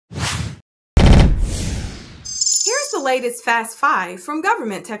latest Fast 5 from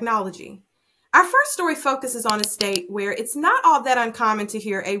government technology. Our first story focuses on a state where it's not all that uncommon to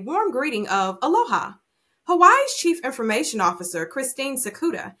hear a warm greeting of aloha. Hawaii's Chief Information Officer, Christine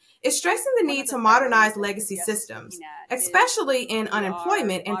Sakuda, is stressing the need to modernize legacy systems, especially in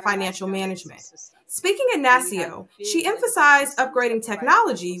unemployment and financial management. Speaking at NASIO, she emphasized upgrading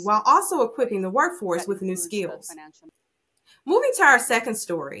technology while also equipping the workforce with new skills. Moving to our second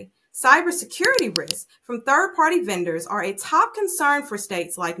story, cybersecurity risks from third-party vendors are a top concern for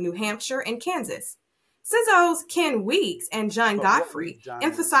states like New Hampshire and Kansas. CISO's Ken Weeks and John Godfrey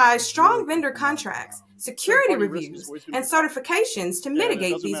emphasize strong vendor contracts, security reviews, and certifications to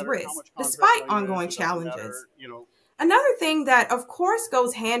mitigate these risks, despite ongoing challenges. Another thing that, of course,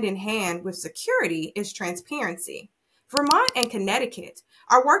 goes hand in hand with security is transparency. Vermont and Connecticut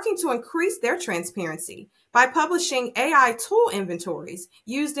are working to increase their transparency by publishing AI tool inventories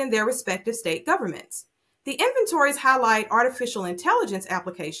used in their respective state governments. The inventories highlight artificial intelligence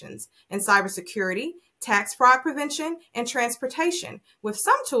applications in cybersecurity, tax fraud prevention, and transportation, with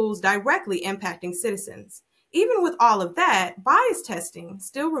some tools directly impacting citizens. Even with all of that, bias testing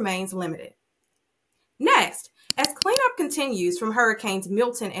still remains limited. Next, as cleanup continues from Hurricanes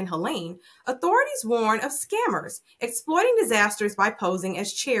Milton and Helene, authorities warn of scammers exploiting disasters by posing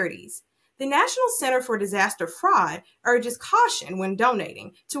as charities. The National Center for Disaster Fraud urges caution when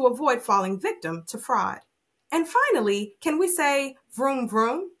donating to avoid falling victim to fraud. And finally, can we say vroom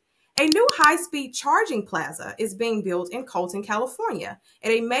vroom? A new high-speed charging plaza is being built in Colton, California,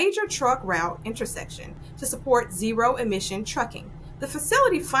 at a major truck route intersection to support zero-emission trucking. The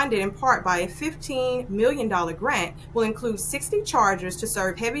facility, funded in part by a $15 million grant, will include 60 chargers to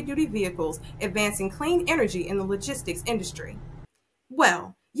serve heavy-duty vehicles advancing clean energy in the logistics industry.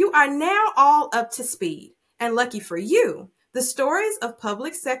 Well, you are now all up to speed, and lucky for you, the stories of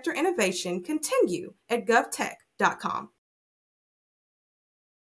public sector innovation continue at govtech.com.